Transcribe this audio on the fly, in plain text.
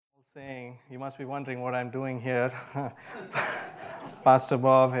saying, you must be wondering what I'm doing here. Pastor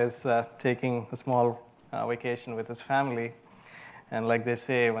Bob is taking a small vacation with his family. And like they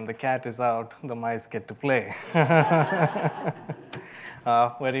say, when the cat is out, the mice get to play.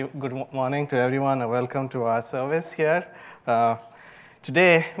 Very good morning to everyone, and welcome to our service here.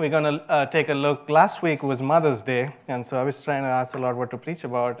 Today, we're going to take a look. Last week was Mother's Day, and so I was trying to ask the Lord what to preach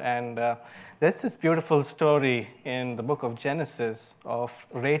about. And there's this beautiful story in the book of Genesis of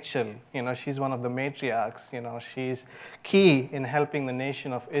Rachel. You know, she's one of the matriarchs. You know, she's key in helping the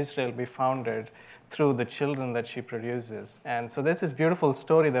nation of Israel be founded through the children that she produces. And so there's this beautiful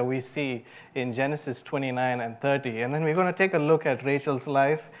story that we see in Genesis 29 and 30. And then we're going to take a look at Rachel's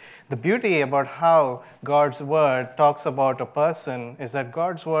life. The beauty about how God's word talks about a person is that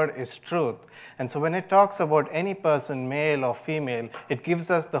God's word is truth. And so when it talks about any person, male or female, it gives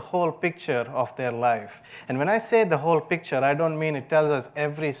us the whole picture of their life. And when I say the whole picture, I don't mean it tells us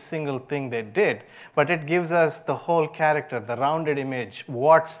every single thing they did, but it gives us the whole character, the rounded image,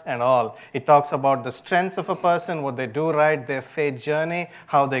 warts and all. It talks about the strengths of a person, what they do right, their faith journey,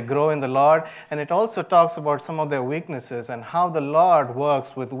 how they grow in the Lord. And it also talks about some of their weaknesses and how the Lord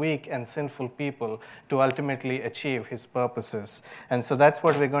works with weak and sinful people to ultimately achieve his purposes. And so that's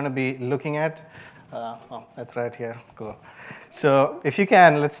what we're going to be looking at. That's right here. Cool. So if you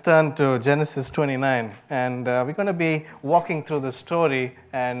can, let's turn to Genesis 29. And we're going to be walking through the story.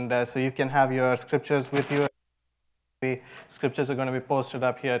 And so you can have your scriptures with you. The scriptures are going to be posted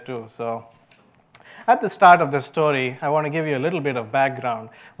up here too. So at the start of the story, I want to give you a little bit of background.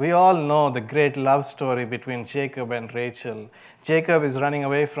 We all know the great love story between Jacob and Rachel. Jacob is running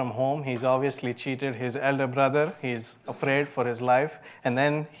away from home. He's obviously cheated his elder brother. He's afraid for his life. And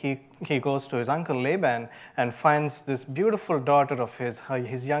then he goes to his uncle Laban and finds this beautiful daughter of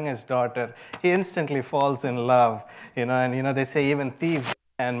his youngest daughter. He instantly falls in love. And they say even thieves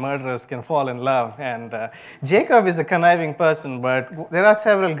and murderers can fall in love. And Jacob is a conniving person, but there are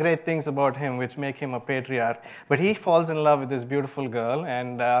several great things about him which make him a patriarch. But he falls in love with this beautiful girl,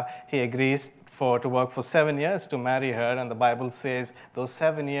 and he agrees to work for 7 years to marry her. And the Bible says those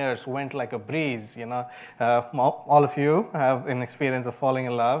 7 years went like a breeze. All of you have an experience of falling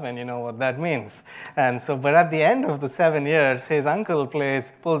in love, and you know what that means. And so, but at the end of the 7 years, his uncle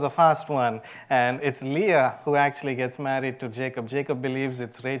pulls a fast one, and it's Leah who actually gets married to Jacob. Jacob believes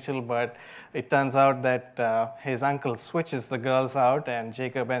it's Rachel, but it turns out that his uncle switches the girls out, and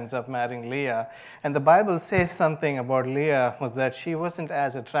Jacob ends up marrying Leah. And the Bible says something about Leah was that she wasn't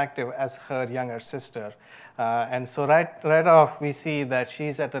as attractive as her younger sister. And so right off, we see that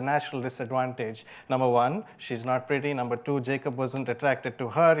she's at a natural disadvantage. Number one, she's not pretty. Number two, Jacob wasn't attracted to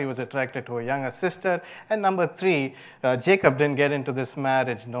her. He was attracted to her younger sister. And number three, Jacob didn't get into this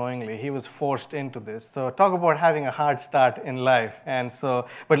marriage knowingly. He was forced into this. So talk about having a hard start in life. And so,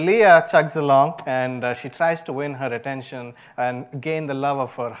 but Leah chugs along, and she tries to win her attention and gain the love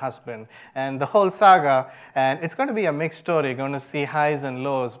of her husband. And the whole saga, and it's going to be a mixed story. You're going to see highs and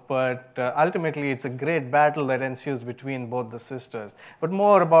lows, but ultimately it's a great battle that ensues between both the sisters. But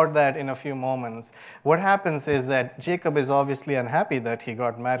more about that in a few moments. What happens is that Jacob is obviously unhappy that he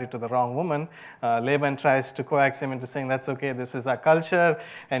got married to the wrong woman. Laban tries to coax him into saying, that's okay, this is our culture.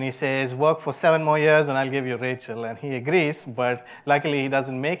 And he says, work for 7 more years and I'll give you Rachel. And he agrees, but luckily he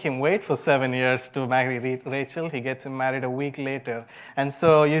doesn't make him wait for 7 years to marry Rachel. He gets him married a week later. And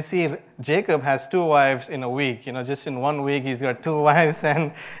so you see, Jacob has 2 wives in a week. Just in 1 week he's got 2 wives,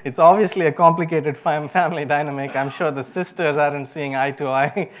 and it's obviously a complicated family dynamic. I'm sure the sisters aren't seeing eye to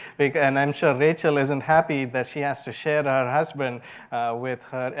eye, and I'm sure Rachel isn't happy that she has to share her husband with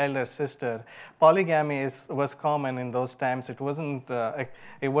her elder sister. Polygamy was common in those times. It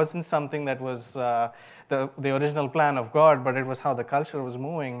wasn't something that was the original plan of God, but it was how the culture was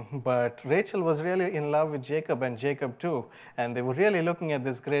moving. But Rachel was really in love with Jacob, and Jacob too, and they were really looking at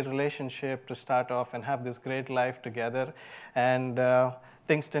this great relationship to start off and have this great life together. And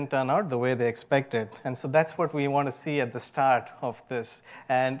things didn't turn out the way they expected. And so that's what we want to see at the start of this.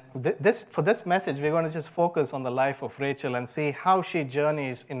 And for this message, we're going to just focus on the life of Rachel and see how she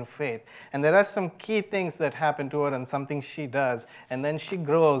journeys in faith. And there are some key things that happen to her and something she does. And then she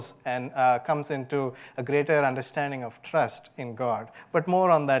grows and comes into a greater understanding of trust in God. But more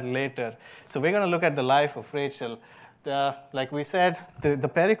on that later. So we're going to look at the life of Rachel. Like we said, the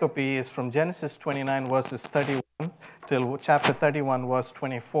pericope is from Genesis 29, verses 31 till chapter 31, verse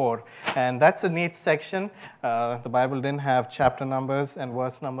 24. And that's a neat section. The Bible didn't have chapter numbers and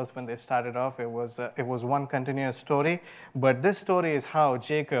verse numbers when they started off. It was one continuous story. But this story is how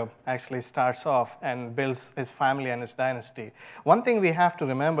Jacob actually starts off and builds his family and his dynasty. One thing we have to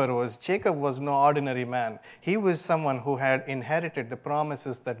remember was Jacob was no ordinary man. He was someone who had inherited the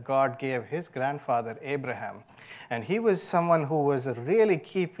promises that God gave his grandfather, Abraham. And he was someone who was a really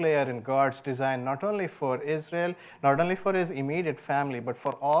key player in God's design, not only for Israel, not only for his immediate family, but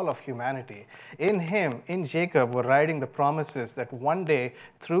for all of humanity. In him, in Jacob, were riding the promises that one day,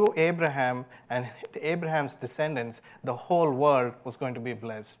 through Abraham and Abraham's descendants, the whole world was going to be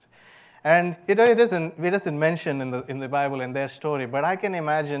blessed. And it doesn't mention in the Bible in their story, but I can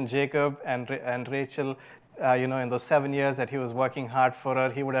imagine Jacob and Rachel. In those 7 years that he was working hard for her,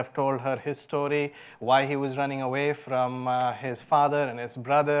 he would have told her his story, why he was running away from his father and his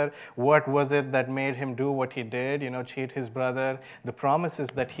brother, what was it that made him do what he did, cheat his brother, the promises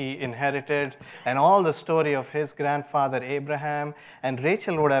that he inherited, and all the story of his grandfather Abraham. And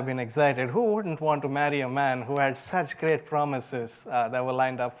Rachel would have been excited. Who wouldn't want to marry a man who had such great promises that were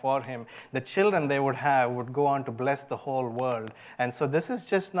lined up for him? The children they would have would go on to bless the whole world. And so this is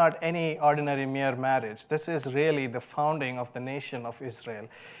just not any ordinary mere marriage. This is really the founding of the nation of Israel.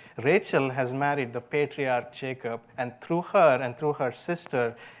 Rachel has married the patriarch Jacob, and through her and through her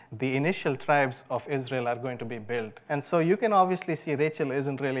sister, the initial tribes of Israel are going to be built. And so you can obviously see Rachel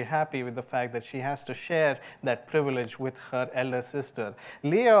isn't really happy with the fact that she has to share that privilege with her elder sister.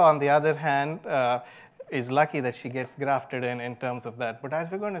 Leah, on the other hand, is lucky that she gets grafted in terms of that. But as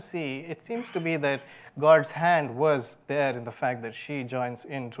we're going to see, it seems to be that God's hand was there in the fact that she joins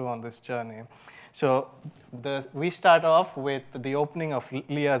in too on this journey. So we start off with the opening of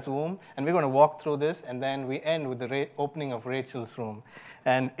Leah's womb, and we're going to walk through this, and then we end with the opening of Rachel's womb.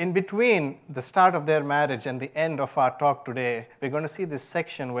 And in between the start of their marriage and the end of our talk today, we're going to see this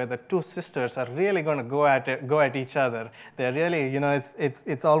section where the two sisters are really going to go at each other. They're really,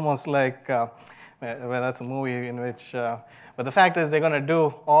 it's almost like, that's a movie in which... But the fact is they're going to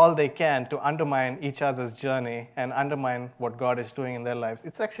do all they can to undermine each other's journey and undermine what God is doing in their lives.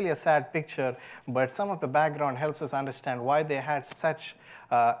 It's actually a sad picture, but some of the background helps us understand why they had such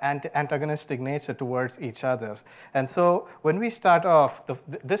antagonistic nature towards each other. And so when we start off,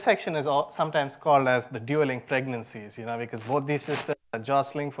 this section is sometimes called as the dueling pregnancies, because both these sisters are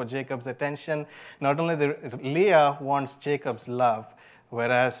jostling for Jacob's attention. Not only Leah wants Jacob's love,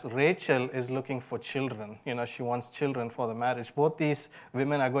 whereas Rachel is looking for children. She wants children for the marriage. Both these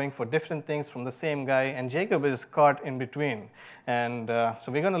women are going for different things from the same guy, and Jacob is caught in between. And so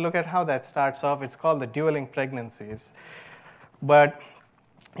we're going to look at how that starts off. It's called the dueling pregnancies. But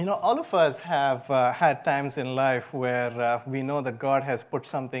all of us have had times in life where we know that God has put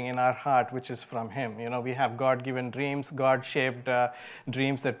something in our heart which is from Him. We have God-given dreams, God-shaped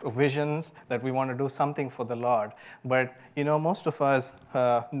dreams, visions that we want to do something for the Lord. But, most of us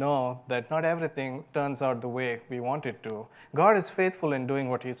know that not everything turns out the way we want it to. God is faithful in doing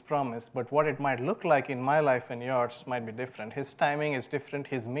what He's promised, but what it might look like in my life and yours might be different. His timing is different,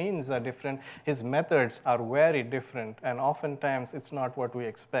 His means are different, His methods are very different, and oftentimes it's not what we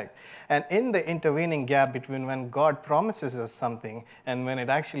expect. And in the intervening gap between when God promises us something and when it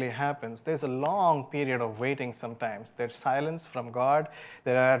actually happens, there's a long period of waiting sometimes. There's silence from God.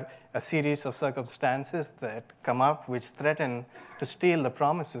 There are a series of circumstances that come up which threaten to steal the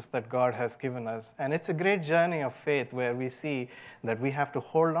promises that God has given us. And it's a great journey of faith where we see that we have to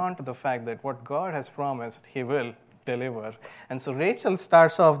hold on to the fact that what God has promised, He will deliver. And so Rachel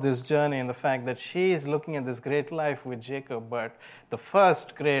starts off this journey in the fact that she is looking at this great life with Jacob, but the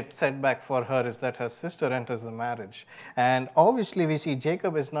first great setback for her is that her sister enters the marriage. And obviously we see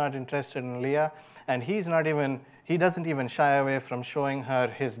Jacob is not interested in Leah, and he doesn't even shy away from showing her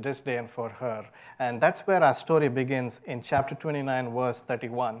his disdain for her. And that's where our story begins in chapter 29, verse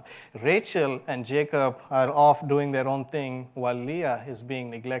 31. Rachel and Jacob are off doing their own thing while Leah is being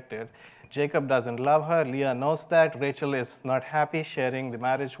neglected. Jacob doesn't love her. Leah knows that. Rachel is not happy sharing the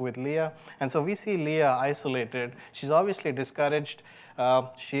marriage with Leah. And so we see Leah isolated. She's obviously discouraged.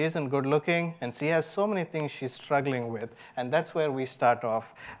 She isn't good looking, and she has so many things she's struggling with. And that's where we start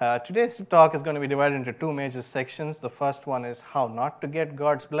off. Today's talk is going to be divided into two major sections. The first one is how not to get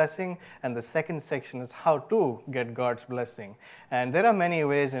God's blessing, and the second section is how to get God's blessing. And there are many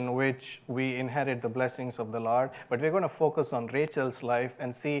ways in which we inherit the blessings of the Lord, but we're going to focus on Rachel's life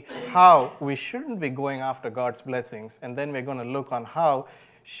and see how we shouldn't be going after God's blessings. And then we're going to look on how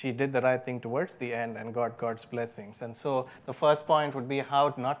she did the right thing towards the end and got God's blessings. And so the first point would be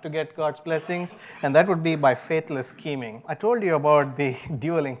how not to get God's blessings, and that would be by faithless scheming. I told you about the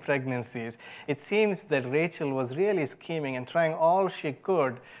dueling pregnancies. It seems that Rachel was really scheming and trying all she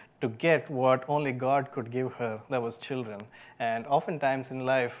could to get what only God could give her, that was children. And oftentimes in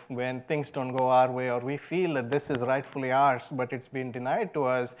life, when things don't go our way or we feel that this is rightfully ours, but it's been denied to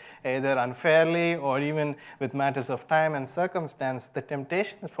us either unfairly or even with matters of time and circumstance, the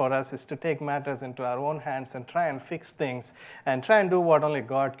temptation for us is to take matters into our own hands and try and fix things and try and do what only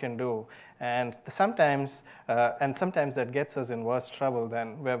God can do. And sometimes that gets us in worse trouble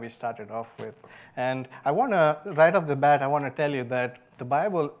than where we started off with. And I want to, right off the bat, I want to tell you that the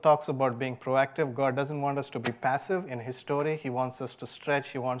Bible talks about being proactive. God doesn't want us to be passive in His story. He wants us to stretch.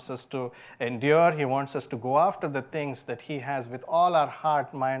 He wants us to endure. He wants us to go after the things that He has with all our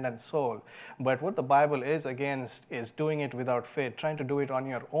heart, mind, and soul. But what the Bible is against is doing it without faith, trying to do it on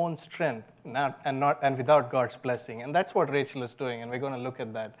your own strength, and without God's blessing. And that's what Rachel is doing, and we're going to look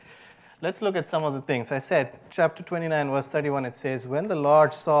at that. Let's look at some of the things. I said, chapter 29, verse 31, it says, "When the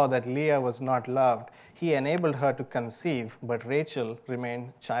Lord saw that Leah was not loved, He enabled her to conceive, but Rachel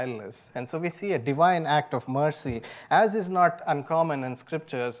remained childless." And so we see a divine act of mercy. As is not uncommon in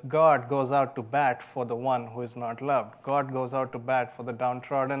scriptures, God goes out to bat for the one who is not loved. God goes out to bat for the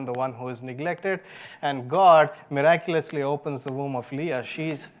downtrodden, the one who is neglected. And God miraculously opens the womb of Leah.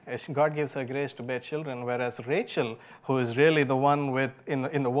 God gives her grace to bear children, whereas Rachel, who is really the one with,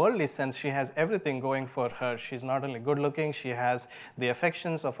 in the worldly sense, she has everything going for her. She's not only good looking, she has the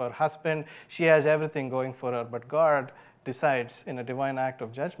affections of her husband, she has everything going for her, but God decides in a divine act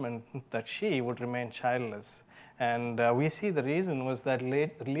of judgment that she would remain childless. And we see the reason was that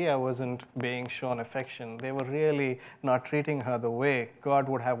Leah wasn't being shown affection. They were really not treating her the way God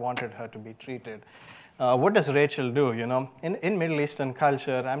would have wanted her to be treated. What does Rachel do? You know, in Middle Eastern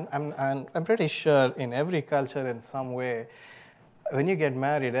culture, I'm pretty sure in every culture in some way, when you get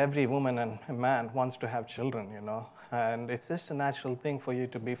married, every woman and man wants to have children, you know. And it's just a natural thing for you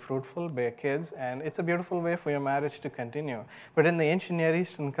to be fruitful, bear kids, and it's a beautiful way for your marriage to continue. But in the ancient Near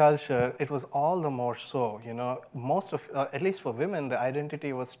Eastern culture, it was all the more so, you know. Most of, at least for women, the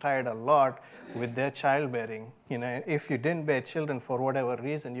identity was tied a lot with their childbearing. You know, if you didn't bear children for whatever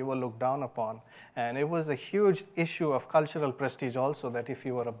reason, you were looked down upon. And it was a huge issue of cultural prestige also, that if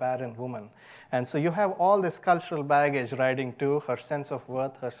you were a barren woman. And so you have all this cultural baggage riding to her sense of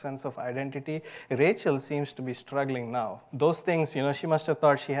worth, her sense of identity. Rachel seems to be struggling now. Those things, you know, she must have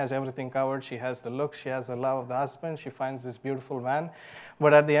thought she has everything covered. She has the look, she has the love of the husband, she finds this beautiful man.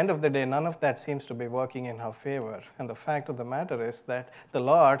 But at the end of the day, none of that seems to be working in her favor. And the fact of the matter is that the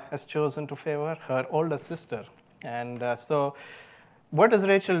Lord has chosen to favor her older sister. And so what does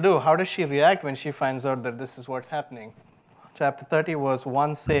Rachel do? How does she react when she finds out that this is what's happening? Chapter 30, verse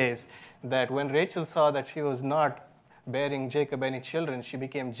 1 says that when Rachel saw that she was not bearing Jacob any children, she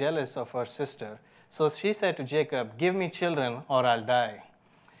became jealous of her sister. So she said to Jacob, "Give me children or I'll die."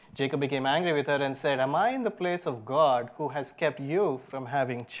 Jacob became angry with her and said, "Am I in the place of God who has kept you from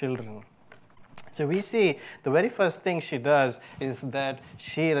having children?" So we see the very first thing she does is that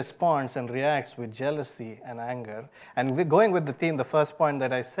she responds and reacts with jealousy and anger. And we're going with the theme, the first point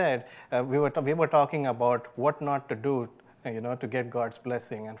that I said, we were talking about what not to do, you know, to get God's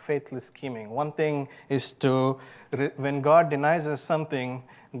blessing and faithless scheming. One thing is when God denies us something,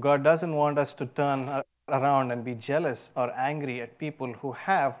 God doesn't want us to turn around and be jealous or angry at people who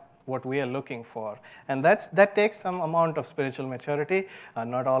have what we are looking for. And that takes some amount of spiritual maturity.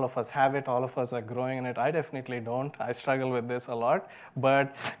 Not all of us have it. All of us are growing in it. I definitely don't. I struggle with this a lot.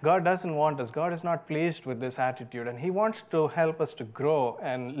 But God doesn't want us. God is not pleased with this attitude. And He wants to help us to grow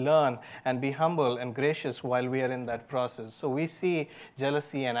and learn and be humble and gracious while we are in that process. So we see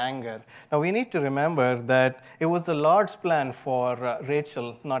jealousy and anger. Now we need to remember that it was the Lord's plan for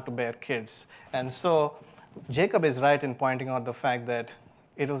Rachel not to bear kids. And so Jacob is right in pointing out the fact that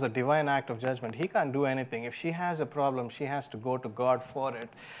it was a divine act of judgment. He can't do anything. If she has a problem, she has to go to God for it.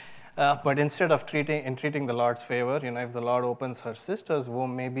 But instead of entreating the Lord's favor, you know, if the Lord opens her sister's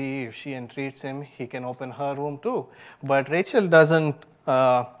womb, maybe if she entreats Him, He can open her womb too. But Rachel doesn't.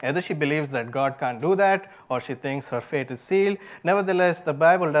 Either she believes that God can't do that, or she thinks her fate is sealed. Nevertheless, the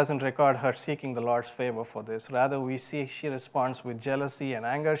Bible doesn't record her seeking the Lord's favor for this. Rather, we see she responds with jealousy and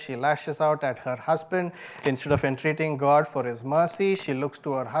anger. She lashes out at her husband. Instead of entreating God for His mercy, she looks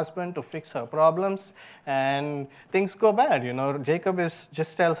to her husband to fix her problems, and things go bad. You know, Jacob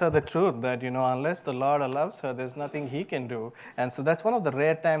just tells her the truth that, you know, unless the Lord loves her, there's nothing He can do. And so that's one of the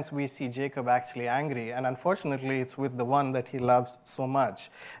rare times we see Jacob actually angry. And unfortunately, it's with the one that he loves so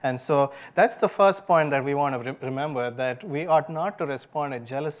much. And so that's the first point that we want to remember, that we ought not to respond in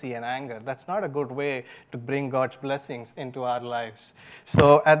jealousy and anger. That's not a good way to bring God's blessings into our lives.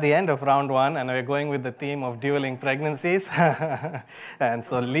 So at the end of round one, and we're going with the theme of dueling pregnancies, and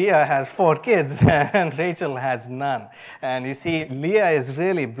so Leah has 4 kids and Rachel has none. And you see, Leah is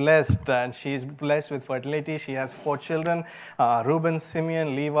really blessed, and she's blessed with fertility. She has 4 children, Reuben,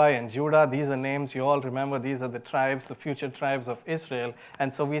 Simeon, Levi, and Judah. These are names you all remember. These are the tribes, the future tribes of Israel.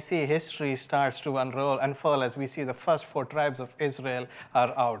 And so we see history starts to unfurl as we see the first 4 tribes of Israel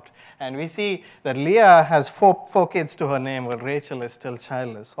are out. And we see that Leah has four kids to her name, while Rachel is still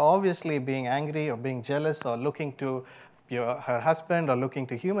childless. Obviously, being angry or being jealous or looking to her husband or looking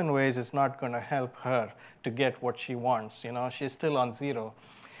to human ways is not going to help her to get what she wants. She's still on zero.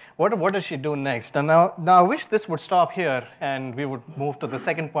 What does she do next? And now I wish this would stop here and we would move to the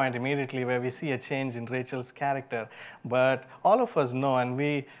second point immediately, where we see a change in Rachel's character. But all of us know,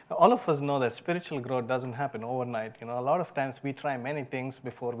 that spiritual growth doesn't happen overnight. A lot of times we try many things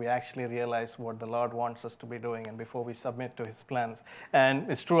before we actually realize what the Lord wants us to be doing and before we submit to His plans.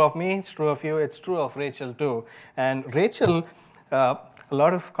 And it's true of me, it's true of you, it's true of Rachel too. And Rachel, a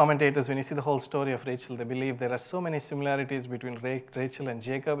lot of commentators, when you see the whole story of Rachel, they believe there are so many similarities between Rachel and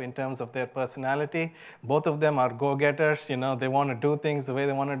Jacob in terms of their personality. Both of them are go-getters. They want to do things the way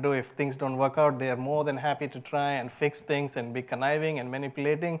they want to do. If things don't work out, they are more than happy to try and fix things and be conniving and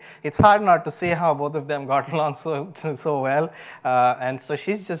manipulating. It's hard not to see how both of them got along so well. And so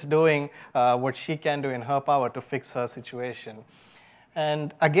she's just doing what she can do in her power to fix her situation.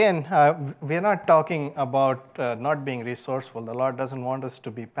 And again, we're not talking about not being resourceful. The Lord doesn't want us to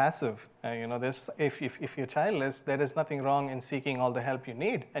be passive. If you're childless, there is nothing wrong in seeking all the help you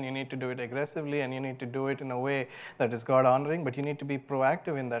need, and you need to do it aggressively, and you need to do it in a way that is God-honoring, but you need to be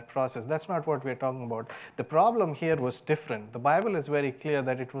proactive in that process. That's not what we're talking about. The problem here was different. The Bible is very clear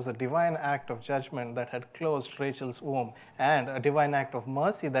that it was a divine act of judgment that had closed Rachel's womb, and a divine act of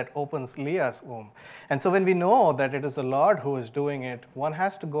mercy that opens Leah's womb. And so when we know that it is the Lord who is doing it, one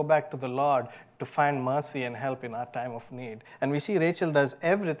has to go back to the Lord to find mercy and help in our time of need. And we see Rachel does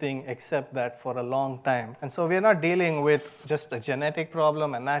everything except that for a long time. And so we're not dealing with just a genetic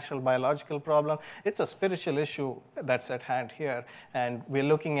problem, a natural biological problem. It's a spiritual issue that's at hand here. And we're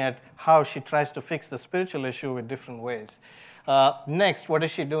looking at how she tries to fix the spiritual issue with different ways. Next, what does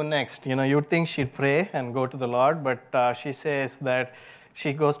she do next? You'd think she'd pray and go to the Lord, but she says that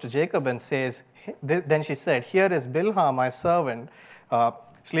she goes to Jacob and says, then she said, "Here is Bilhah, my servant.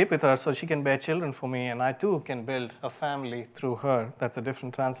 Sleep with her so she can bear children for me, and I too can build a family through her." That's a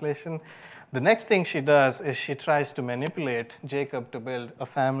different translation. The next thing she does is she tries to manipulate Jacob to build a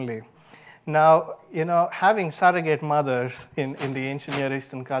family. Now, having surrogate mothers in the ancient Near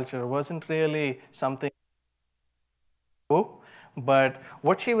Eastern culture wasn't really something. But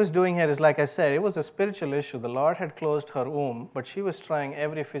what she was doing here is, like I said, it was a spiritual issue. The Lord had closed her womb, but she was trying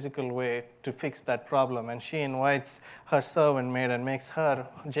every physical way to fix that problem. And she invites her servant maid and makes her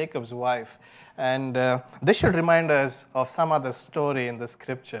Jacob's wife. And this should remind us of some other story in the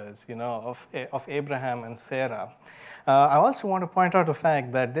scriptures, of Abraham and Sarah. I also want to point out the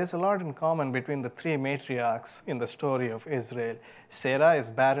fact that there's a lot in common between the 3 matriarchs in the story of Israel. Sarah is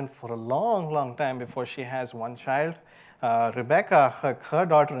barren for a long, long time before she has one child. Rebecca, her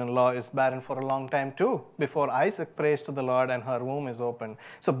daughter-in-law, is barren for a long time too, before Isaac prays to the Lord and her womb is opened.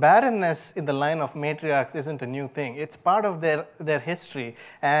 So barrenness in the line of matriarchs isn't a new thing. It's part of their history.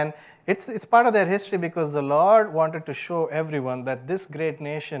 And it's part of their history because the Lord wanted to show everyone that this great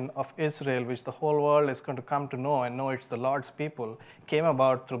nation of Israel, which the whole world is going to come to know and know it's the Lord's people, came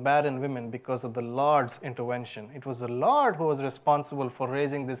about through barren women because of the Lord's intervention. It was the Lord who was responsible for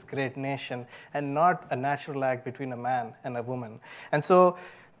raising this great nation and not a natural act between a man and a woman. And so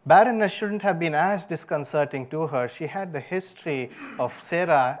barrenness shouldn't have been as disconcerting to her. She had the history of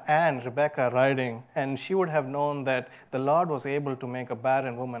Sarah and Rebecca riding, and she would have known that the Lord was able to make a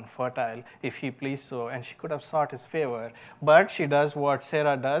barren woman fertile if He pleased so, and she could have sought His favor. But she does what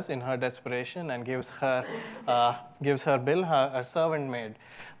Sarah does in her desperation and gives her Bilhah, a servant maid.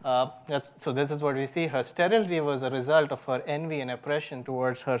 So this is what we see. Her sterility was a result of her envy and oppression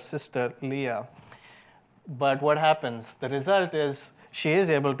towards her sister Leah. But what happens? The result is she is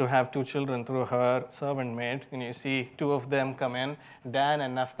able to have 2 children through her servant maid. And you see 2 of them come in, Dan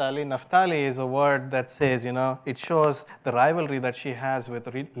and Naphtali. Naphtali is a word that says, it shows the rivalry that she has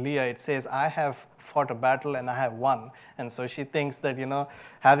with Leah. It says, I have fought a battle and I have won. And so she thinks that,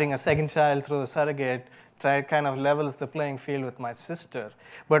 having a second child through the surrogate kind of levels the playing field with my sister.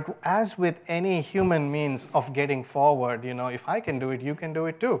 But as with any human means of getting forward, if I can do it, you can do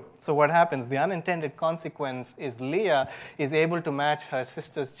it too. So what happens? The unintended consequence is Leah is able to match her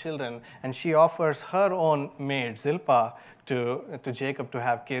sister's children, and she offers her own maid, Zilpah, to Jacob to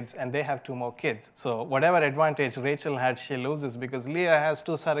have kids, and they have 2 more kids. So whatever advantage Rachel had, she loses because Leah has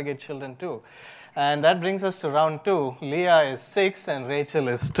 2 surrogate children too. And that brings us to round 2. Leah is 6 and Rachel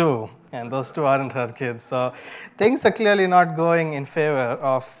is 2. And those 2 aren't her kids. So things are clearly not going in favor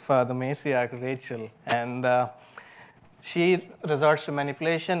of the matriarch Rachel. And she resorts to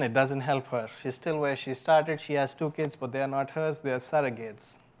manipulation. It doesn't help her. She's still where she started. She has 2 kids, but they are not hers. They are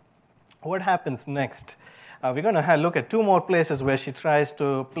surrogates. What happens next? We're going to look at 2 more places where she tries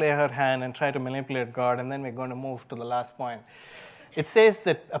to play her hand and try to manipulate God. And then we're going to move to the last point. It says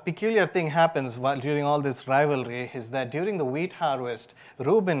that a peculiar thing happens during all this rivalry is that during the wheat harvest,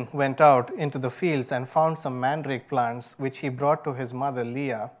 Reuben went out into the fields and found some mandrake plants, which he brought to his mother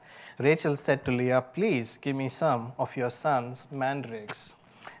Leah. Rachel said to Leah, "Please give me some of your son's mandrakes."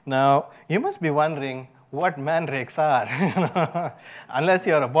 Now, you must be wondering what mandrakes are. Unless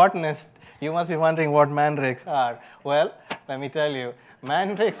you're a botanist, you must be wondering what mandrakes are. Well, let me tell you.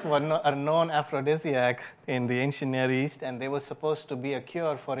 Mandrakes are known aphrodisiac in the ancient Near East, and they were supposed to be a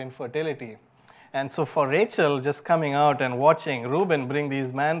cure for infertility. And so for Rachel, just coming out and watching Reuben bring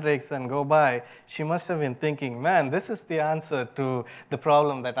these mandrakes and go by, she must have been thinking, man, this is the answer to the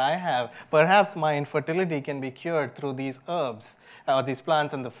problem that I have. Perhaps my infertility can be cured through these herbs, or these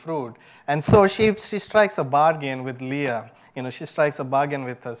plants and the fruit. And so she strikes a bargain with Leah. She strikes a bargain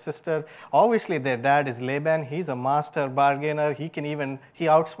with her sister. Obviously, their dad is Laban. He's a master bargainer. He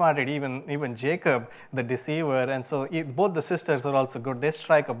outsmarted even Jacob, the deceiver. And so both the sisters are also good. They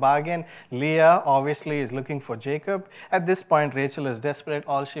strike a bargain. Leah obviously is looking for Jacob. At this point, Rachel is desperate.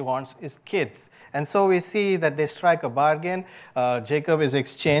 All she wants is kids. And so we see that they strike a bargain. Jacob is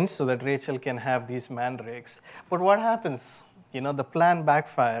exchanged so that Rachel can have these mandrakes. But what happens? The plan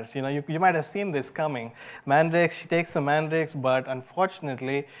backfires. You might have seen this coming. Mandrakes, she takes the mandrakes, but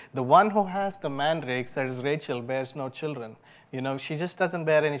unfortunately, the one who has the mandrakes, that is Rachel, bears no children. She just doesn't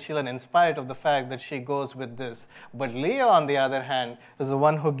bear any children in spite of the fact that she goes with this. But Leah, on the other hand, is the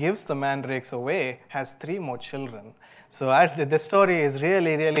one who gives the mandrakes away, has 3 more children. So the story is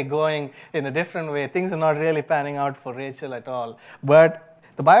really, really going in a different way. Things are not really panning out for Rachel at all. But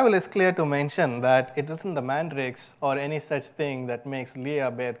the Bible is clear to mention that it isn't the mandrakes or any such thing that makes Leah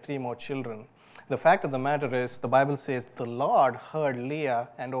bear 3 more children. The fact of the matter is, the Bible says the Lord heard Leah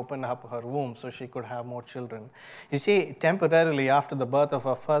and opened up her womb so she could have more children. You see, temporarily after the birth of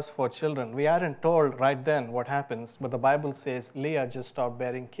her first 4 children, we aren't told right then what happens, but the Bible says Leah just stopped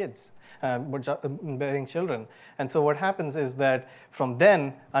bearing bearing children. And so what happens is that from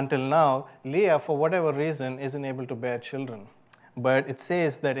then until now, Leah, for whatever reason, isn't able to bear children. But it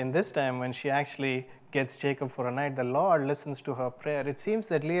says that in this time, when she actually gets Jacob for a night, the Lord listens to her prayer. It seems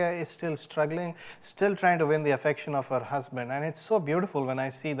that Leah is still struggling, still trying to win the affection of her husband. And it's so beautiful when I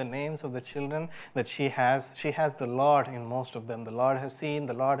see the names of the children that she has. She has the Lord in most of them. The Lord has seen,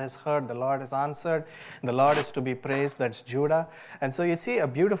 the Lord has heard, the Lord has answered. The Lord is to be praised. That's Judah. And so you see a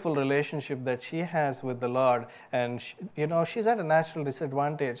beautiful relationship that she has with the Lord. And she's at a natural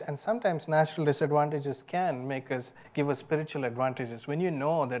disadvantage. And sometimes natural disadvantages can give us spiritual advantages. When you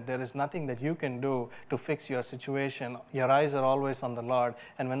know that there is nothing that you can do to fix your situation, your eyes are always on the Lord.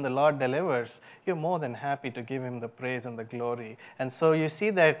 And when the Lord delivers, you're more than happy to give him the praise and the glory. And so you see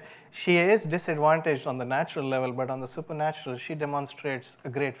that she is disadvantaged on the natural level, but on the supernatural, she demonstrates a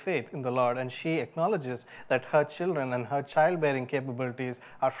great faith in the Lord. And she acknowledges that her children and her childbearing capabilities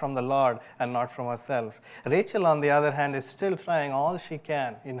are from the Lord and not from herself. Rachel, on the other hand, is still trying all she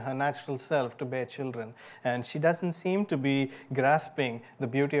can in her natural self to bear children. And she doesn't seem to be grasping the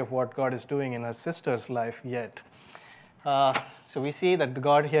beauty of what God is doing in her sister's life yet. So we see that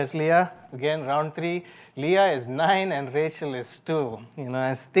God hears Leah. Again, round 3. Leah is 9 and Rachel is 2.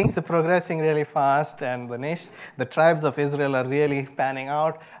 As things are progressing really fast and the tribes of Israel are really panning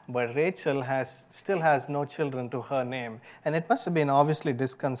out, but Rachel still has no children to her name. And it must have been obviously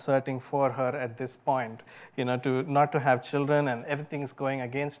disconcerting for her at this point, not to have children, and everything is going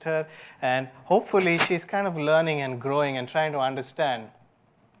against her. And hopefully she's kind of learning and growing and trying to understand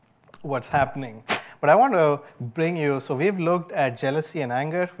what's happening. But I want to bring you, so we've looked at jealousy and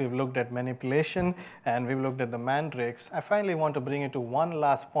anger, we've looked at manipulation, and we've looked at the mandrakes. I finally want to bring you to one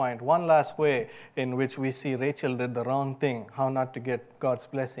last point, one last way in which we see Rachel did the wrong thing, how not to get God's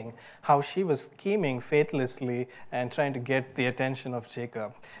blessing, how she was scheming faithlessly and trying to get the attention of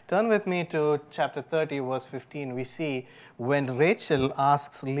Jacob. Turn with me to chapter 30, verse 15. We see when Rachel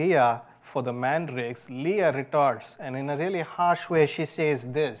asks Leah for the mandrakes, Leah retorts, and in a really harsh way, she says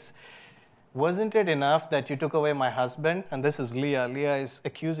this: wasn't it enough that you took away my husband? And this is Leah. Leah is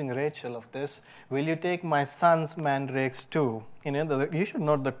accusing Rachel of this. Will you take my son's mandrakes too? You should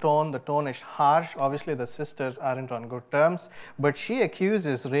note the tone. The tone is harsh. Obviously, the sisters aren't on good terms. But she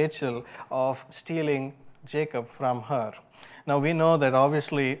accuses Rachel of stealing Jacob from her. Now, we know that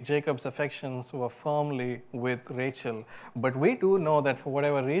obviously Jacob's affections were firmly with Rachel, but we do know that for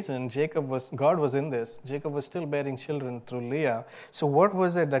whatever reason, God was in this. Jacob was still bearing children through Leah. So what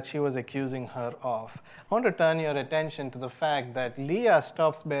was it that she was accusing her of? I want to turn your attention to the fact that Leah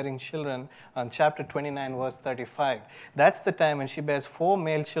stops bearing children on chapter 29, verse 35. That's the time when she bears 4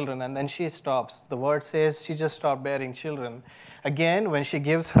 male children, and then she stops. The word says she just stopped bearing children. Again, when she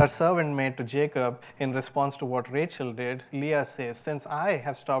gives her servant maid to Jacob in response to what Rachel did, Leah says, since I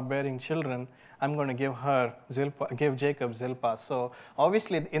have stopped bearing children, I'm going to give Jacob Zilpah. So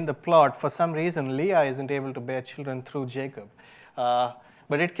obviously in the plot, for some reason, Leah isn't able to bear children through Jacob.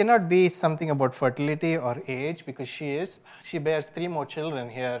 But it cannot be something about fertility or age, because she bears 3 more children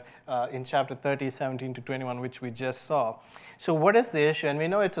here in chapter 30, 17 to 21, which we just saw. So what is the issue? And we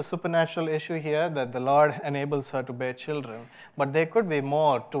know it's a supernatural issue here, that the Lord enables her to bear children. But there could be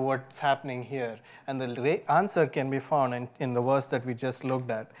more to what's happening here. And the answer can be found in the verse that we just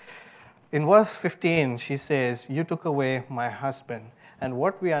looked at. In verse 15, she says, you took away my husband. And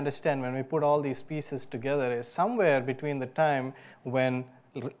what we understand when we put all these pieces together is somewhere between the time when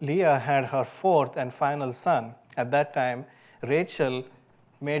Leah had her 4th and final son, at that time, Rachel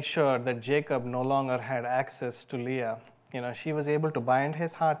made sure that Jacob no longer had access to Leah. She was able to bind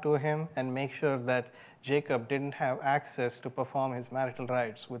his heart to him and make sure that Jacob didn't have access to perform his marital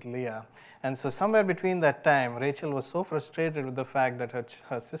rites with Leah. And so somewhere between that time, Rachel was so frustrated with the fact that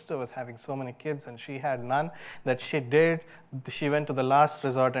her sister was having so many kids and she had none, that she went to the last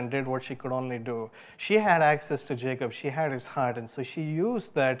resort and did what she could only do. She had access to Jacob. She had his heart. And so she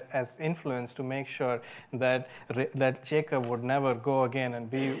used that as influence to make sure that Jacob would never go again and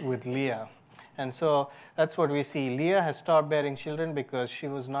be with Leah. And so that's what we see. Leah has stopped bearing children because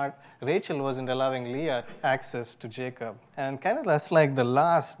Rachel wasn't allowing Leah access to Jacob. And kind of that's like the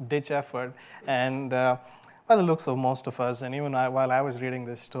last ditch effort. And by the looks of most of us, and even while I was reading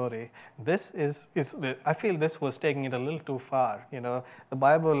this story, I feel this was taking it a little too far. The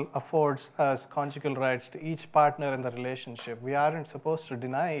Bible affords us conjugal rights to each partner in the relationship. We aren't supposed to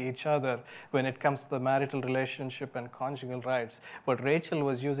deny each other when it comes to the marital relationship and conjugal rights. But Rachel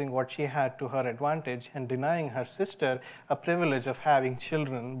was using what she had to her advantage and denying her sister a privilege of having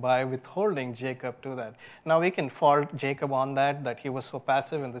children by withholding Jacob to that. Now we can fault Jacob on that he was so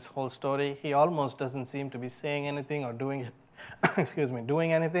passive in this whole story. He almost doesn't seem to be saying anything or doing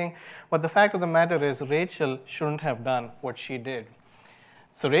anything. But the fact of the matter is, Rachel shouldn't have done what she did.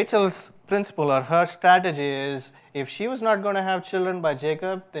 So Rachel's principle or her strategy is, if she was not going to have children by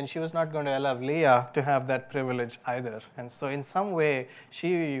Jacob, then she was not going to allow Leah to have that privilege either. And so in some way,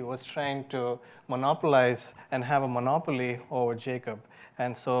 she was trying to monopolize and have a monopoly over Jacob.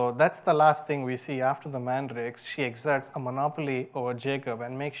 And so that's the last thing we see after the mandrakes. She exerts a monopoly over Jacob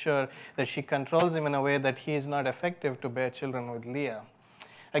and makes sure that she controls him in a way that he is not effective to bear children with Leah.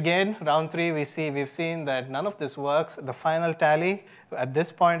 Again, round 3, we've seen that none of this works. The final tally, at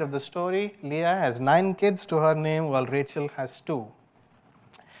this point of the story, Leah has 9 kids to her name while Rachel has 2.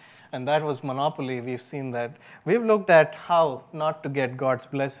 And that was monopoly. We've seen that. We've looked at how not to get God's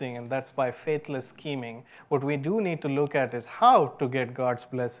blessing, and that's by faithless scheming. What we do need to look at is how to get God's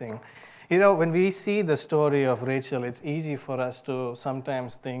blessing. When we see the story of Rachel, it's easy for us to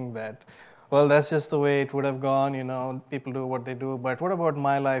sometimes think that, well, that's just the way it would have gone, people do what they do. But what about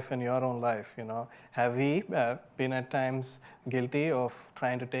my life and your own life, Have we been at times guilty of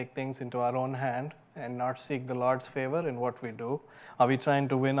trying to take things into our own hand and not seek the Lord's favor in what we do? Are we trying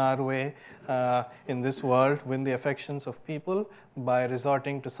to win our way in this world, win the affections of people by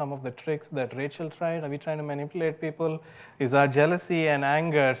resorting to some of the tricks that Rachel tried? Are we trying to manipulate people? Is our jealousy and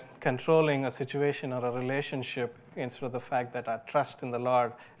anger controlling a situation or a relationship instead of the fact that our trust in the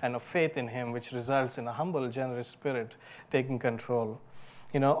Lord and a faith in Him, which results in a humble, generous spirit, taking control?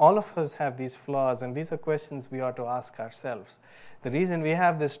 All of us have these flaws, and these are questions we ought to ask ourselves. The reason we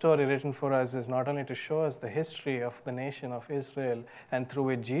have this story written for us is not only to show us the history of the nation of Israel and through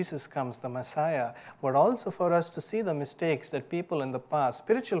which Jesus comes, the Messiah, but also for us to see the mistakes that people in the past,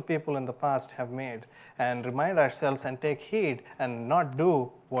 spiritual people in the past, have made and remind ourselves and take heed and not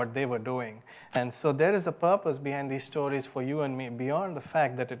do what they were doing. And so there is a purpose behind these stories for you and me beyond the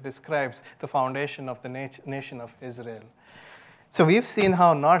fact that it describes the foundation of the nation of Israel. So we've seen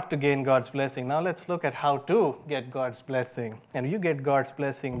how not to gain God's blessing. Now let's look at how to get God's blessing. And you get God's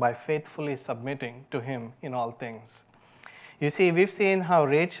blessing by faithfully submitting to Him in all things. You see, we've seen how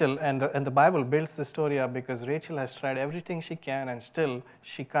Rachel, and the Bible builds the story up because Rachel has tried everything she can and still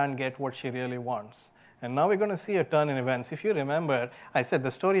she can't get what she really wants. And now we're going to see a turn in events. If you remember, I said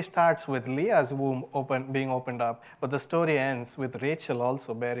the story starts with Leah's womb being opened up, but the story ends with Rachel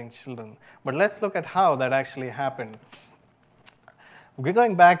also bearing children. But let's look at how that actually happened. We're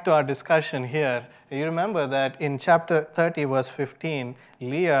going back to our discussion here. You remember that in chapter 30, verse 15,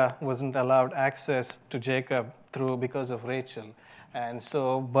 Leah wasn't allowed access to Jacob because of Rachel. And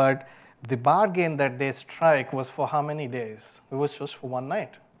so, but the bargain that they strike was for how many days? It was just for one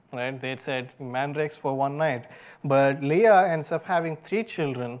night. Right? They said mandrakes for one night. But Leah ends up having 3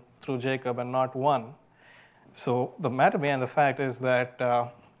 children through Jacob and not one. So the matter behind the fact is that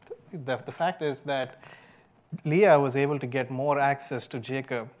Leah was able to get more access to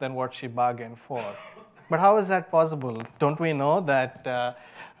Jacob than what she bargained for. But how is that possible? Don't we know that?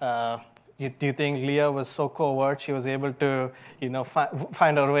 Do you think Leah was so covert she was able to,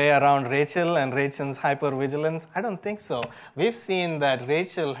 find her way around Rachel and Rachel's hypervigilance? I don't think so. We've seen that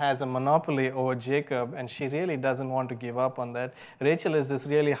Rachel has a monopoly over Jacob, and she really doesn't want to give up on that. Rachel is this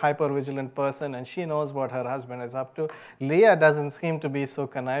really hypervigilant person, and she knows what her husband is up to. Leah doesn't seem to be so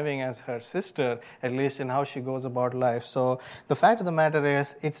conniving as her sister, at least in how she goes about life. So the fact of the matter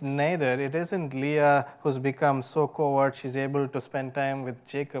is, it's neither. It isn't Leah who's become so covert she's able to spend time with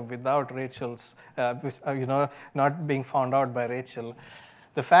Jacob without Rachel's, not being found out by Rachel.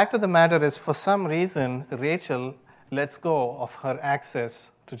 The fact of the matter is, for some reason, Rachel lets go of her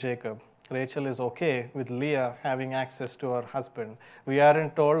access to Jacob. Rachel is okay with Leah having access to her husband. We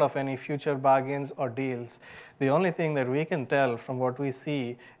aren't told of any future bargains or deals. The only thing that we can tell from what we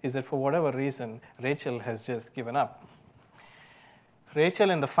see is that for whatever reason, Rachel has just given up. Rachel,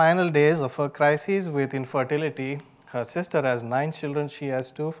 in the final days of her crisis with infertility, her sister has 9 children. She has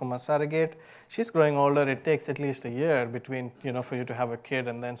 2 from a surrogate. She's growing older. It takes at least a year between, for you to have a kid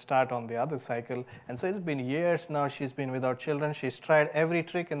and then start on the other cycle. And so it's been years now she's been without children. She's tried every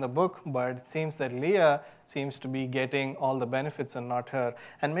trick in the book, but it seems that Leah seems to be getting all the benefits and not her.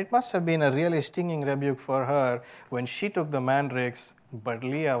 And it must have been a really stinging rebuke for her when she took the mandrakes, but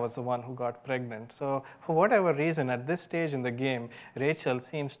Leah was the one who got pregnant. So for whatever reason, at this stage in the game, Rachel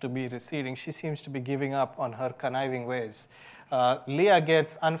seems to be receding. She seems to be giving up on her conniving ways. Leah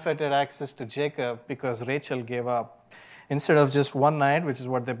gets unfettered access to Jacob because Rachel gave up. Instead of just one night, which is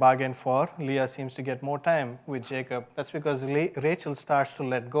what they bargained for, Leah seems to get more time with Jacob. That's because Rachel starts to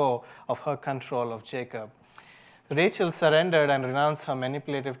let go of her control of Jacob. Rachel surrendered and renounced her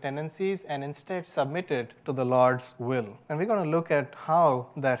manipulative tendencies and instead submitted to the Lord's will. And we're going to look at how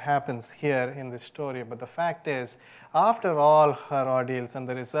that happens here in this story. But the fact is, after all her ordeals and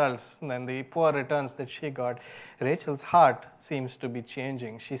the results and the poor returns that she got, Rachel's heart seems to be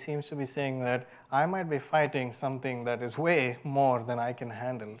changing. She seems to be saying that I might be fighting something that is way more than I can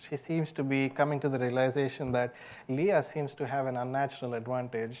handle. She seems to be coming to the realization that Leah seems to have an unnatural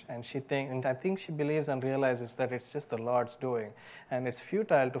advantage, and I think she believes and realizes that it's just the Lord's doing, and it's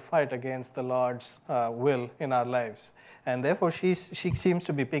futile to fight against the Lord's will in our lives. And therefore, she seems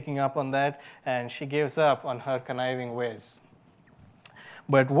to be picking up on that, and she gives up on her conniving ways.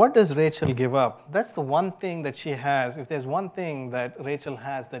 But what does Rachel give up? That's the one thing that she has. If there's one thing that Rachel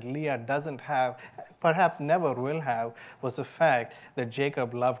has that Leah doesn't have, perhaps never will have, was the fact that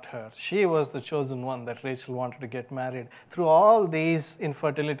Jacob loved her. She was the chosen one that Rachel wanted to get married. Through all these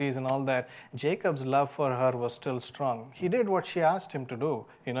infertilities and all that, Jacob's love for her was still strong. He did what she asked him to do,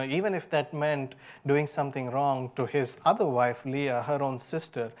 even if that meant doing something wrong to his other wife, Leah, her own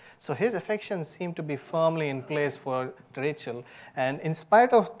sister. So his affections seemed to be firmly in place for Rachel. And in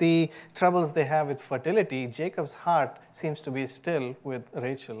spite of the troubles they have with fertility, Jacob's heart seems to be still with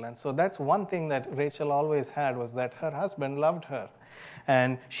Rachel. And so that's one thing that Rachel always had, was that her husband loved her.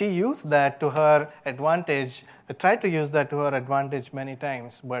 And she used that to her advantage, tried to use that to her advantage many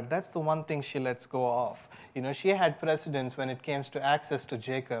times, but that's the one thing she lets go of. She had precedence when it came to access to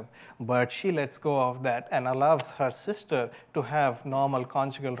Jacob, but she lets go of that and allows her sister to have normal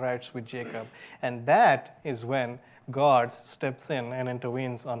conjugal rights with Jacob. And that is when God steps in and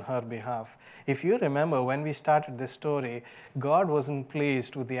intervenes on her behalf. If you remember, when we started this story, God wasn't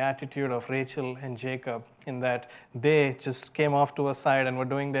pleased with the attitude of Rachel and Jacob, in that they just came off to a side and were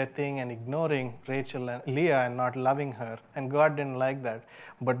doing their thing and ignoring Rachel and Leah and not loving her. And God didn't like that.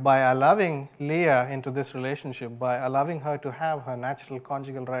 But by allowing Leah into this relationship, by allowing her to have her natural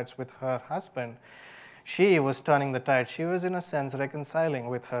conjugal rights with her husband, She was turning the tide. She was, in a sense, reconciling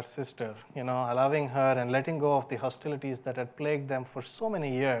with her sister, allowing her and letting go of the hostilities that had plagued them for so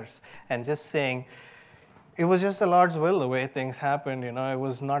many years, and just saying, it was just the Lord's will, the way things happened. It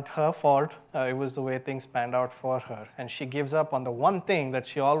was not her fault. It was the way things panned out for her. And she gives up on the one thing that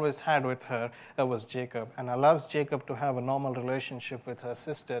she always had with her, was Jacob, and allows Jacob to have a normal relationship with her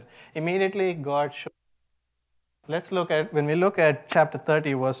sister. Immediately, God showed. When we look at chapter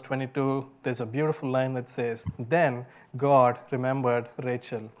 30, verse 22, there's a beautiful line that says, "Then God remembered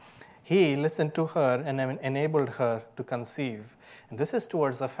Rachel. He listened to her and enabled her to conceive." And this is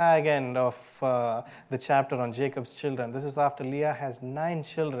towards the fag end of the chapter on Jacob's children. This is after Leah has 9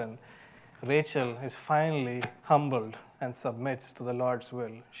 children. Rachel is finally humbled and submits to the Lord's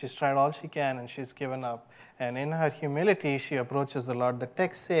will. She's tried all she can and she's given up. And in her humility, she approaches the Lord. The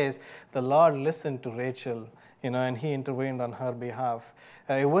text says the Lord listened to Rachel, and he intervened on her behalf.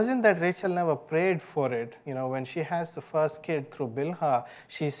 It wasn't that Rachel never prayed for it. When she has the first kid through Bilhah,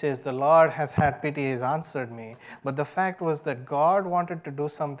 she says, "The Lord has had pity, He's answered me." But the fact was that God wanted to do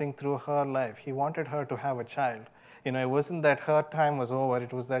something through her life. He wanted her to have a child. It wasn't that her time was over.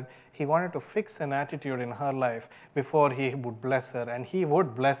 It was that he wanted to fix an attitude in her life before he would bless her. And he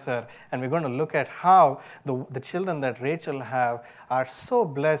would bless her. And we're going to look at how the children that Rachel have are so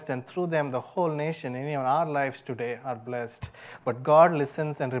blessed, and through them the whole nation, any of our lives today, are blessed. But God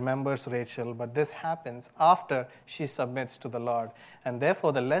listens and remembers Rachel. But this happens after she submits to the Lord. And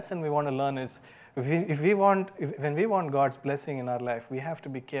therefore, the lesson we want to learn is, when we want God's blessing in our life, we have to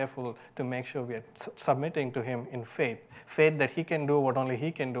be careful to make sure we are submitting to Him in faith that He can do what only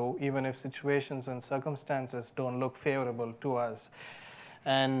He can do, even if situations and circumstances don't look favorable to us.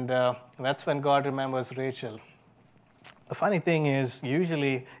 And that's when God remembers Rachel. The funny thing is,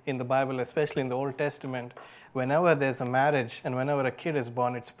 usually in the Bible, especially in the Old Testament, whenever there's a marriage and whenever a kid is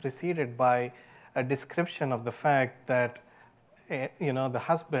born, it's preceded by a description of the fact that the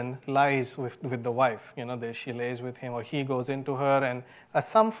husband lies with the wife. She lays with him, or he goes into her, and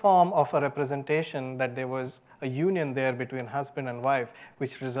some form of a representation that there was a union there between husband and wife,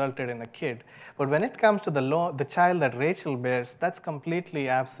 which resulted in a kid. But when it comes to the child that Rachel bears, that's completely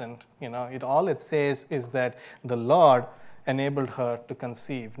absent. All it says is that the Lord enabled her to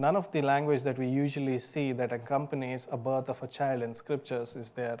conceive. None of the language that we usually see that accompanies a birth of a child in scriptures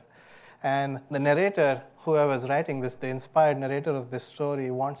is there. And the narrator, whoever is writing this, the inspired narrator of this story,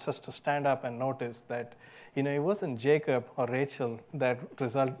 wants us to stand up and notice that, it wasn't Jacob or Rachel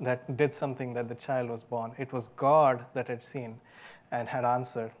that did something that the child was born. It was God that had seen and had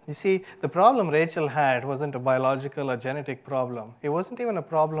answered. You see, the problem Rachel had wasn't a biological or genetic problem. It wasn't even a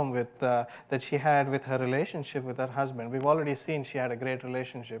problem that she had with her relationship with her husband. We've already seen she had a great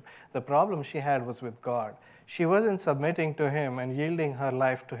relationship. The problem she had was with God. She wasn't submitting to Him and yielding her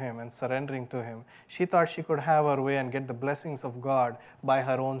life to Him and surrendering to Him. She thought she could have her way and get the blessings of God by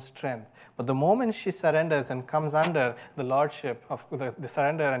her own strength. But the moment she surrenders and comes under the lordship of the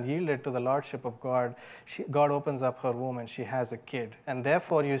surrender and yielded to the lordship of God, God opens up her womb and she has a kid. And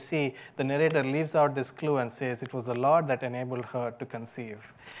therefore, you see, the narrator leaves out this clue and says it was the Lord that enabled her to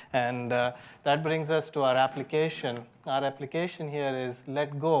conceive. And that brings us to our application. Our application here is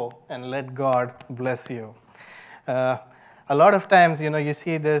let go and let God bless you. A lot of times, you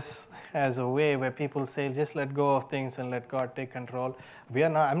see this as a way where people say, just let go of things and let God take control.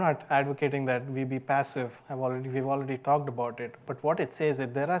 I'm not advocating that we be passive. We've already talked about it. But what it says is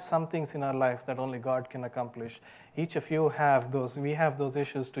there are some things in our life that only God can accomplish. Each of you have those. We have those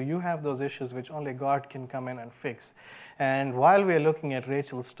issues too. You have those issues which only God can come in and fix. And while we're looking at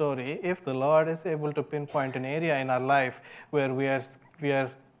Rachel's story, if the Lord is able to pinpoint an area in our life where we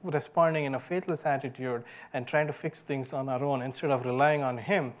are responding in a faithless attitude and trying to fix things on our own instead of relying on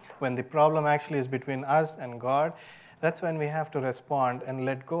Him, when the problem actually is between us and God, that's when we have to respond and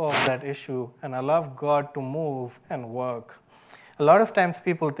let go of that issue and allow God to move and work. A lot of times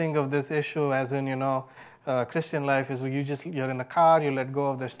people think of this issue as in, Christian life is you're in a car, you let go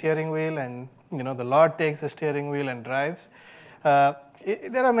of the steering wheel, and the Lord takes the steering wheel and drives. There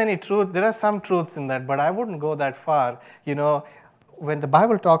are some truths in that, but I wouldn't go that far. When the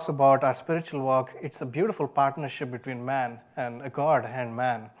Bible talks about our spiritual walk, it's a beautiful partnership between man and God and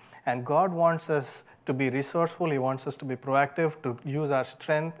man. And God wants us to be resourceful. He wants us to be proactive, to use our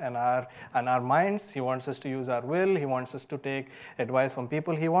strength and our minds. He wants us to use our will. He wants us to take advice from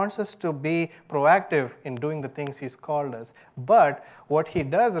people. He wants us to be proactive in doing the things He's called us. But what He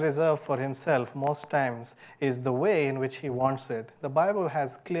does reserve for Himself most times is the way in which He wants it. The Bible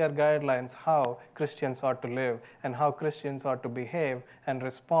has clear guidelines how Christians ought to live and how Christians ought to behave and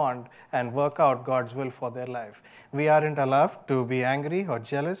respond and work out God's will for their life. We aren't allowed to be angry or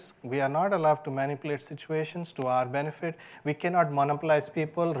jealous situations. We are not allowed to manipulate situations to our benefit. We cannot monopolize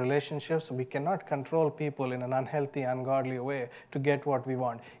people, relationships. We cannot control people in an unhealthy, ungodly way to get what we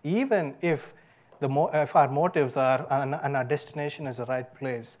want. Even if if our motives are and our destination is the right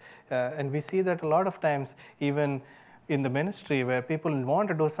place. And we see that a lot of times, even in the ministry, where people want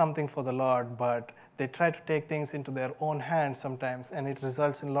to do something for the Lord, but they try to take things into their own hands sometimes, and it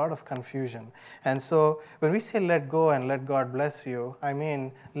results in a lot of confusion. And so when we say let go and let God bless you, I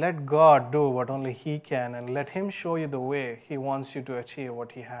mean let God do what only He can, and let Him show you the way He wants you to achieve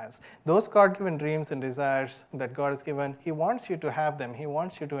what He has. Those God-given dreams and desires that God has given, He wants you to have them. He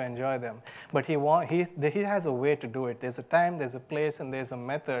wants you to enjoy them. But He has a way to do it. There's a time, there's a place, and there's a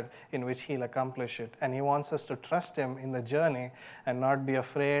method in which He'll accomplish it. And He wants us to trust Him in the journey and not be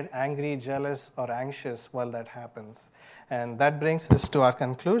afraid, angry, jealous, or anxious while that happens. And that brings us to our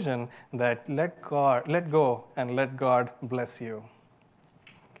conclusion that let go and let God bless you.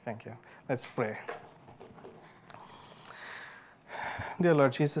 Thank you. Let's pray. Dear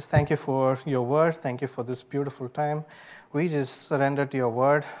Lord Jesus, thank you for your word. Thank you for this beautiful time. We just surrender to your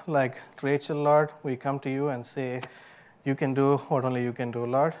word. Like Rachel, Lord, we come to you and say, you can do what only you can do,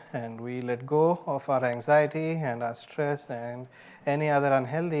 Lord. And we let go of our anxiety and our stress and any other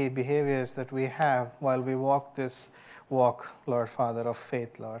unhealthy behaviors that we have while we walk this walk, Lord Father, of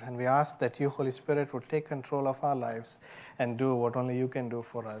faith, Lord. And we ask that you, Holy Spirit, would take control of our lives and do what only you can do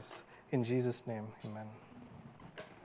for us. In Jesus' name, amen.